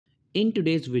In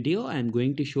today's video, I am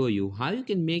going to show you how you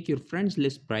can make your friends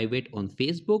list private on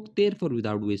Facebook. Therefore,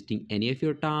 without wasting any of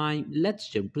your time, let's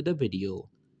jump to the video.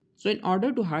 So in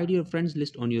order to hide your friends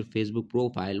list on your Facebook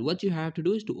profile, what you have to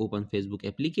do is to open Facebook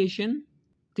application.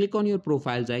 Click on your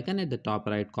profiles icon at the top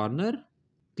right corner.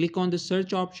 Click on the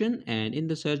search option and in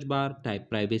the search bar type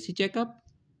privacy checkup.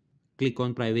 Click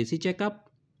on privacy checkup.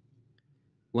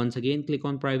 Once again click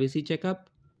on privacy checkup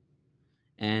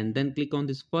and then click on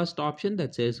this first option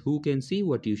that says who can see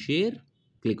what you share.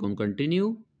 Click on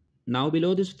continue. Now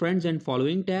below this friends and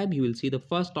following tab you will see the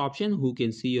first option who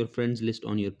can see your friends list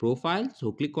on your profile.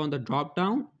 So click on the drop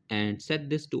down and set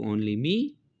this to only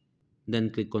me. Then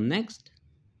click on next.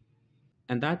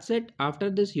 And that's it.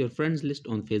 After this your friends list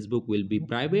on Facebook will be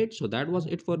private. So that was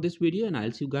it for this video and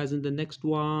I'll see you guys in the next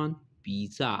one.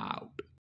 Peace out.